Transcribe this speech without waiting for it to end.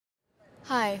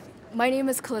Hi, my name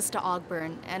is Calista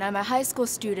Ogburn, and I'm a high school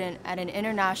student at an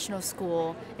international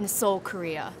school in Seoul,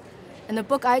 Korea. And the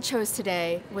book I chose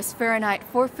today was Fahrenheit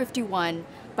 451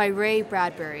 by Ray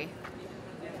Bradbury.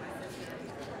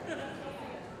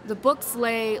 The books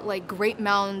lay like great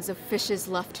mounds of fishes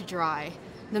left to dry.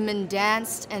 The men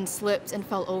danced and slipped and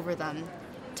fell over them.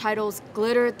 Titles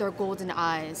glittered their golden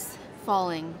eyes,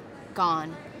 falling,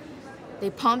 gone. They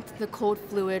pumped the cold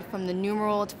fluid from the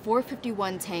numeraled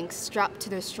 451 tanks strapped to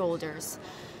their shoulders.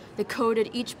 They coded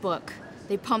each book.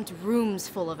 They pumped rooms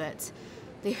full of it.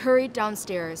 They hurried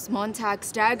downstairs, Montag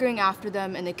staggering after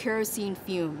them in the kerosene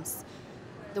fumes.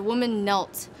 The woman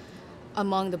knelt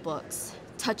among the books,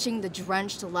 touching the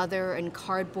drenched leather and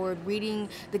cardboard, reading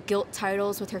the gilt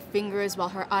titles with her fingers while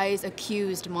her eyes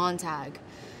accused Montag.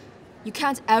 "You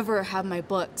can't ever have my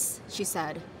books," she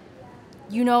said.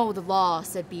 "You know the law,"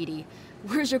 said Beatty.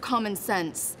 "Where's your common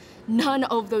sense? None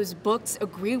of those books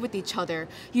agree with each other.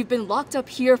 You've been locked up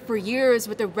here for years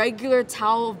with a regular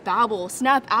Tower of Babel.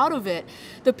 Snap out of it.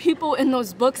 The people in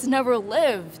those books never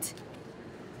lived."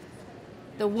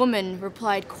 The woman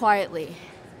replied quietly,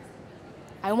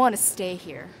 "I want to stay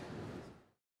here."